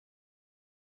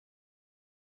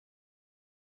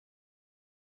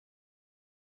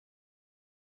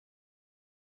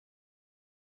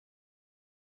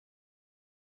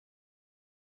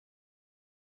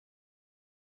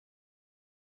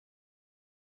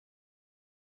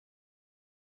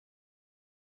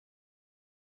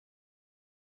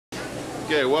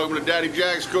Okay, welcome to Daddy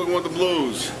Jack's Cooking with the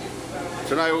Blues.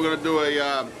 Tonight we're going to do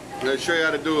I'm going to show you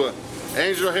how to do a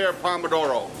angel hair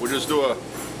pomodoro. We'll just do a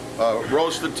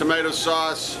roasted tomato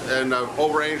sauce and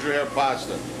over angel hair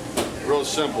pasta. Real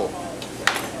simple.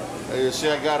 You see,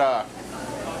 I got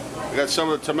some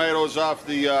of the tomatoes off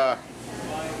the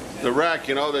rack.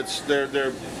 You know,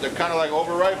 they're kind of like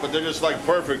overripe, but they're just like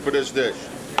perfect for this dish.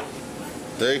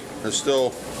 See, they're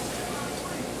still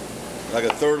like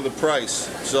a third of the price.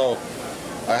 So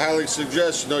I highly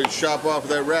suggest, you shop off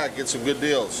that rack, get some good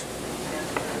deals.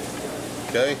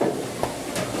 Okay?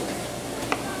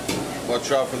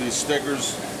 Watch out for these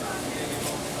stickers.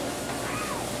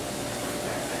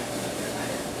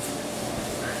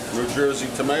 New Jersey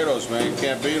tomatoes, man, you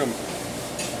can't beat them.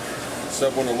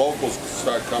 Except when the locals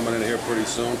start coming in here pretty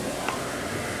soon.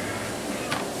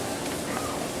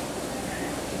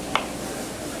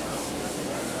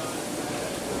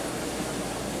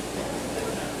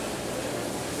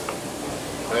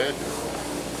 Okay.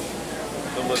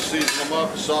 So I'm going to season them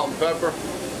up, salt and pepper.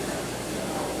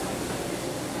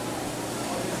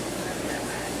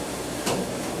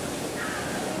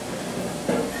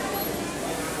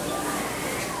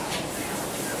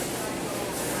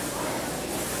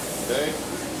 Okay.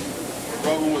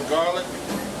 Rub them with garlic.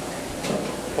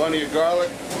 Plenty of garlic.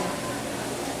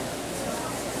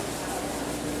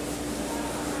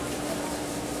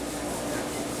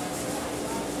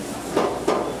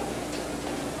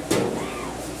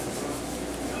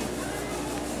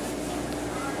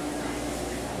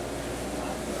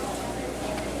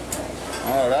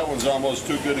 Oh, that one's almost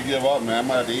too good to give up, man. I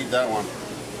might have to eat that one.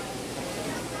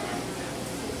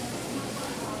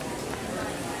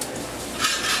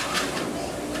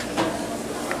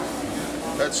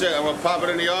 That's it. I'm going to pop it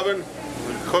in the oven.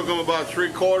 Cook them about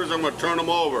 3/4. I'm going to turn them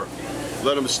over.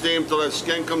 Let them steam till that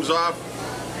skin comes off.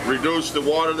 Reduce the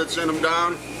water that's in them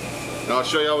down. And I'll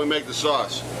show you how we make the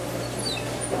sauce.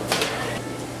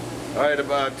 Alright,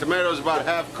 tomatoes about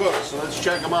half cooked, so let's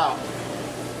check them out.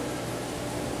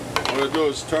 What I'm going to do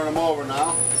is turn them over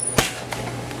now.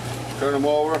 Turn them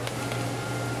over.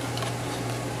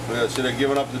 Yeah, see, they're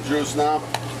giving up the juice now.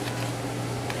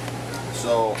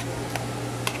 So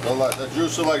the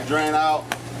juice will like drain out,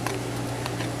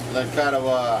 and then kind of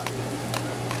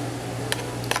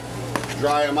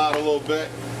dry them out a little bit.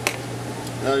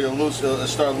 Now you'll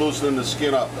start loosening the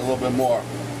skin up a little bit more.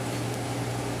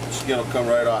 The skin will come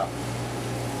right off.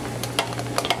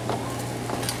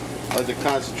 I like to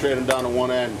concentrate them down to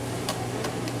one end.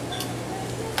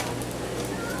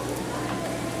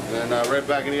 And right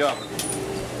back in the oven.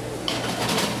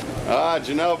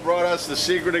 Janelle brought us the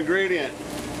secret ingredient.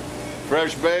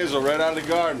 Fresh basil right out of the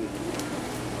garden.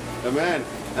 Amen.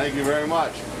 Thank you very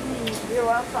much. You're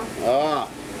welcome.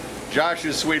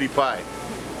 Josh's sweetie pie.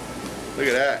 Look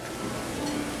at that.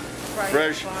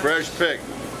 Fresh pick.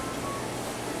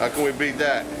 How can we beat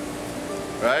that?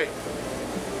 Right?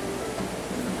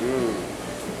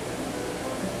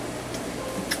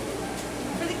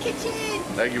 For the kitchen.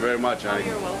 Thank you very much, honey. Oh,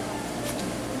 you're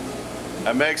welcome.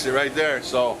 That makes it right there.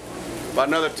 So about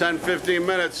another 10-15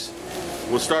 minutes,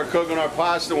 we'll start cooking our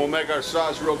pasta and we'll make our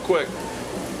sauce real quick.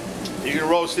 You can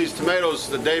roast these tomatoes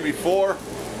the day before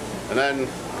and then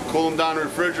cool them down in the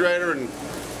refrigerator, and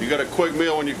you got a quick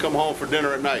meal when you come home for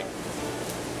dinner at night.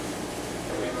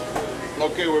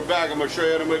 Okay, we're back. I'm going to show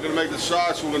you how we're going to make the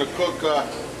sauce. We're going to cook the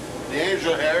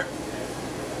angel hair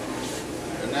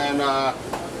and then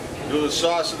do the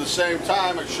sauce at the same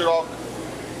time. It should all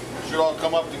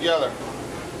come up together.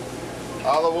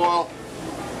 Olive oil,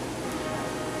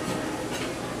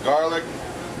 garlic.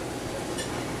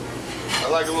 I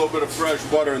like a little bit of fresh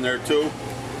butter in there too.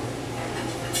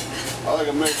 I like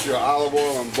a mixture of olive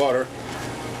oil and butter.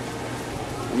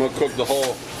 I'm going to cook the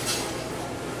whole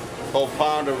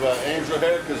pound of angel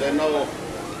hair because I know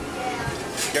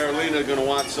Carolina's going to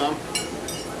want some.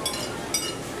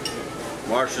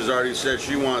 Marsha's already said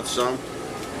she wants some.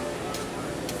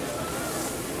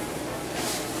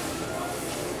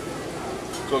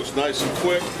 Cooks nice and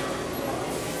quick.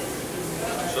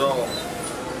 So,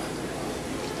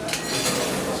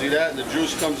 see that? The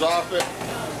juice comes off it.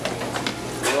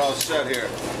 We're all set here.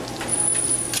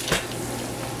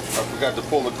 I forgot to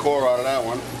pull the core out of that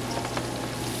one.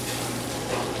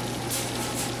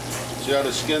 See how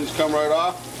the skins come right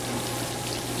off?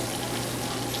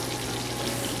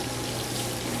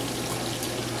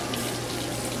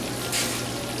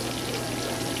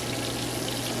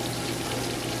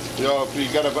 You know, if you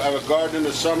got to have a garden in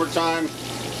the summertime,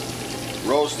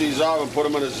 roast these out and put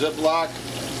them in a Ziploc.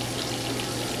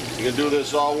 You can do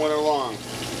this all winter long.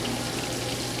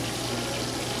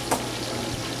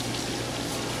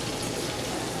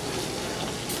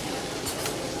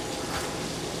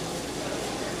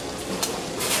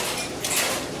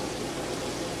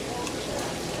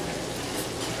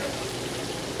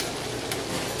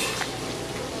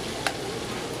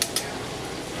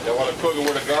 I want to cook it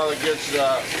where the garlic gets,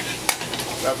 matter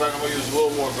of fact, I'm going to use a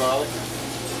little more garlic.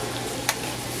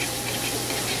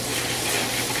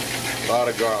 A lot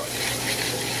of garlic.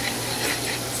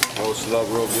 Roast it up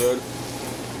real good.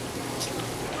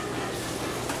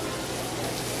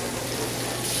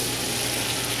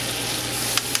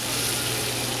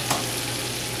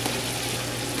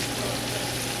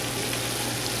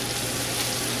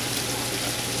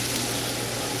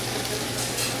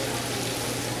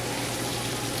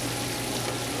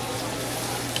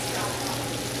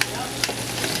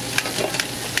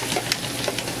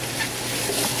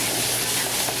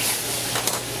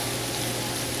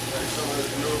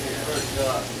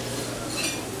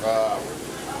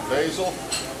 Basil.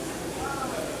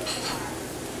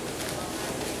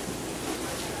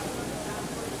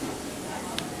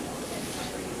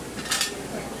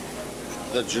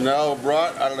 That Janelle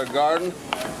brought out of the garden.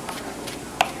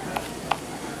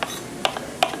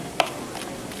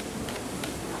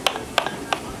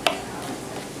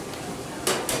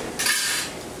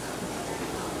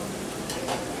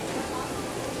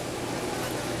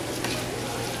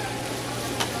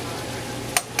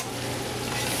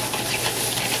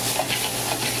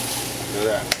 Look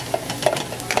at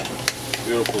that.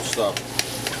 Beautiful stuff.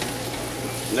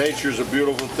 Nature's a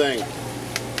beautiful thing.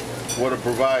 What it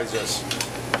provides us.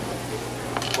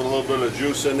 Put a little bit of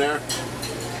juice in there.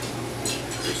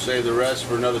 Just save the rest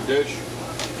for another dish.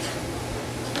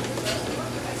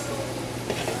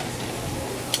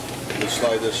 Just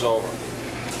slide this over.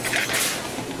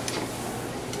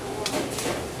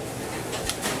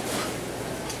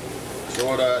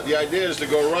 So the idea is to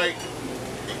go right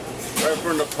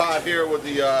from the pot here with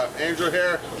the angel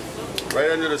hair,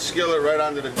 right under the skillet, right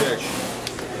onto the dish.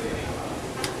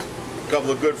 A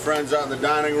couple of good friends out in the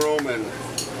dining room, and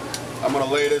I'm going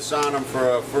to lay this on them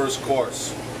for a first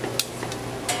course.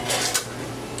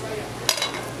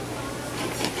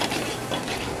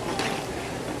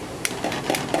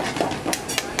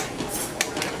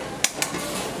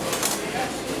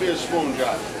 Be a spoon,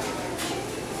 Josh.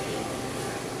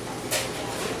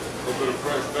 A little bit of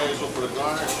fresh basil for the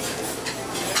garnish.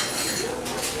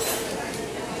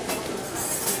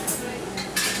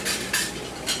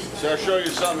 See, I'll show you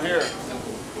something here.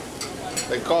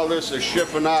 They call this a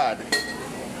chiffonade.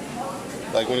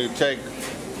 Like when you take,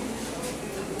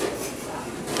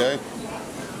 okay,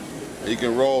 you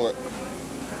can roll it,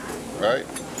 right?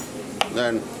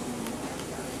 Then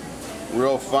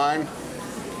real fine.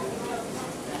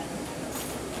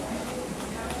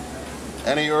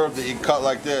 Any herb that you cut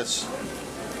like this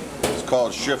is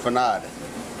called chiffonade.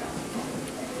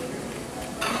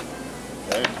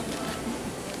 Okay.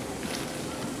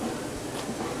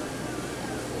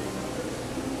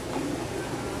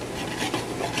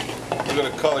 Look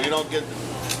at the color. You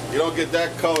don't get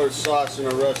that color sauce in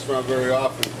a restaurant very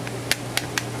often.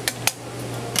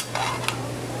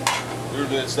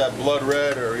 Usually it's that blood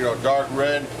red or dark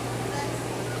red.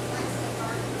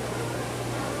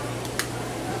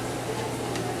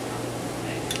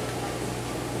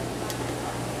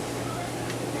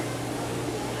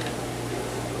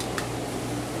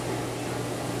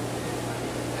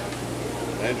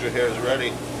 Angel hair is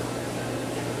ready.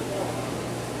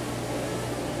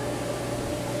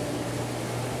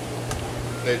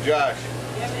 Hey Josh,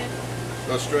 Yeah, man.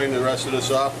 go strain the rest of this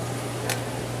off.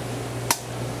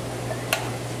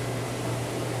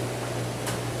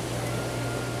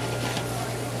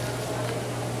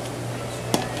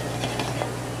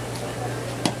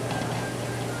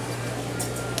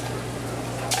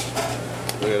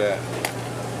 Look at that.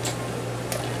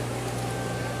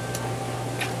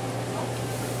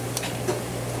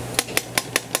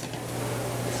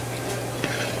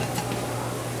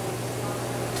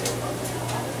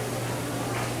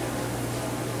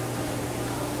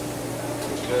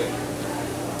 Okay.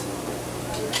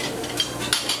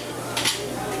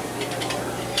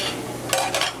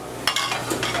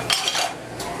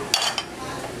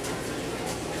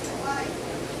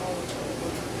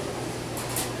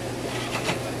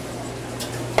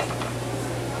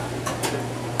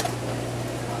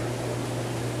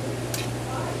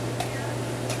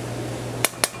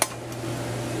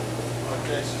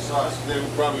 Tasty sauce. Today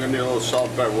we're probably gonna need a little salt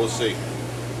and pepper. We'll see.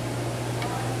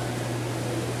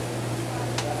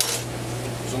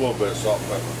 Just a little bit of salt and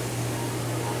pepper.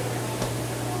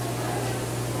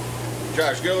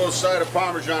 Josh, get a little side of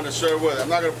Parmesan to serve with it. I'm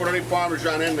not gonna put any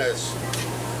Parmesan in this.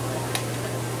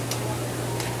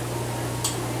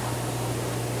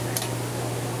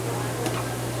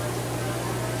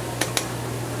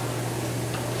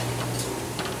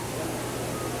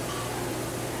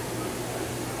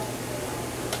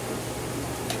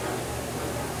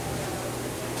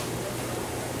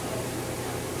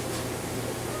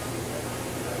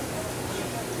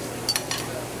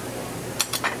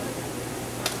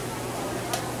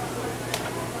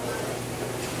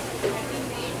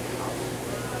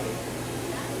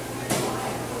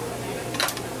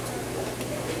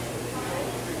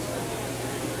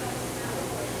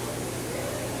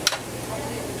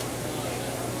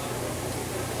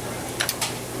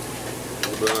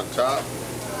 top.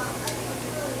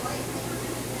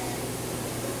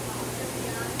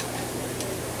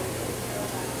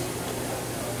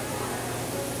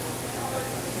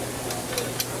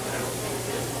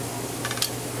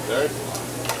 Okay.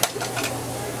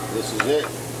 This is it.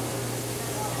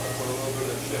 Put a little bit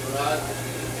of chicken on.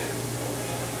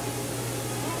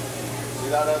 See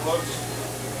how that looks?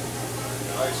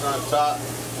 Nice on top.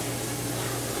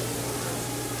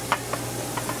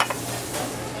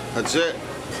 That's it.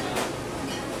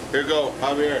 Here you go.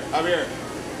 Javier. Javier.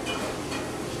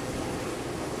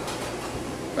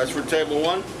 That's for table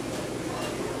one.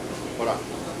 Hold on.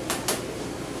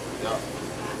 Yeah.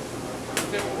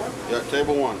 Table one? Yeah,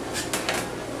 table one.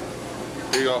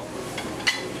 Here you go.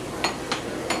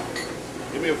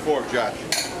 Give me a fork, Josh.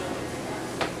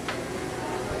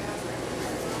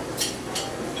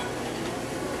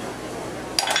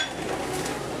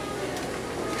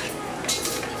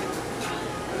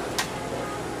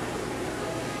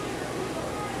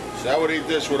 So I would eat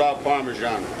this without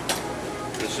Parmesan,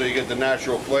 just so you get the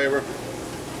natural flavor.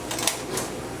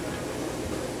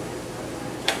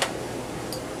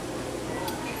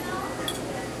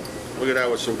 Look at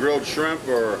that with some grilled shrimp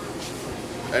or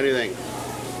anything.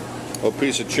 A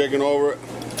piece of chicken over it.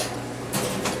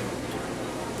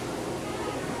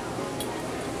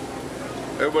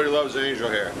 Everybody loves angel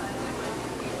hair.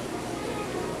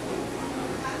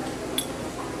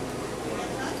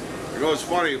 You know, it's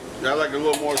funny, I like a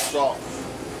little more salt.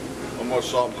 A little more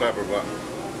salt and pepper, but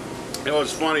you know,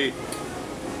 it's funny,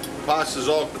 pasta's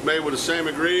all made with the same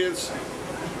ingredients,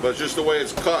 but it's just the way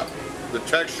it's cut. The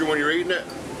texture when you're eating it.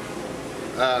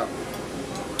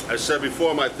 I said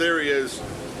before, my theory is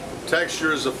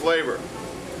texture is a flavor.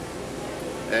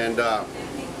 And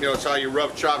you know, it's how you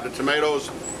rough chop the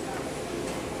tomatoes.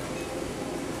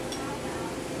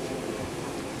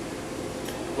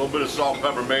 A little bit of salt and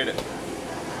pepper made it.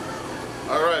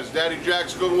 Alright, it's Daddy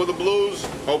Jack's Cooking with the Blues.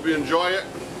 Hope you enjoy it.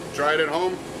 Try it at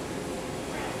home.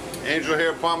 Angel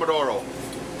hair Pomodoro.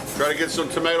 Try to get some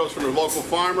tomatoes from the local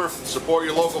farmer. Support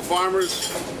your local farmers.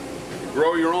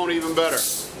 Grow your own even better.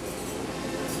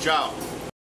 Ciao.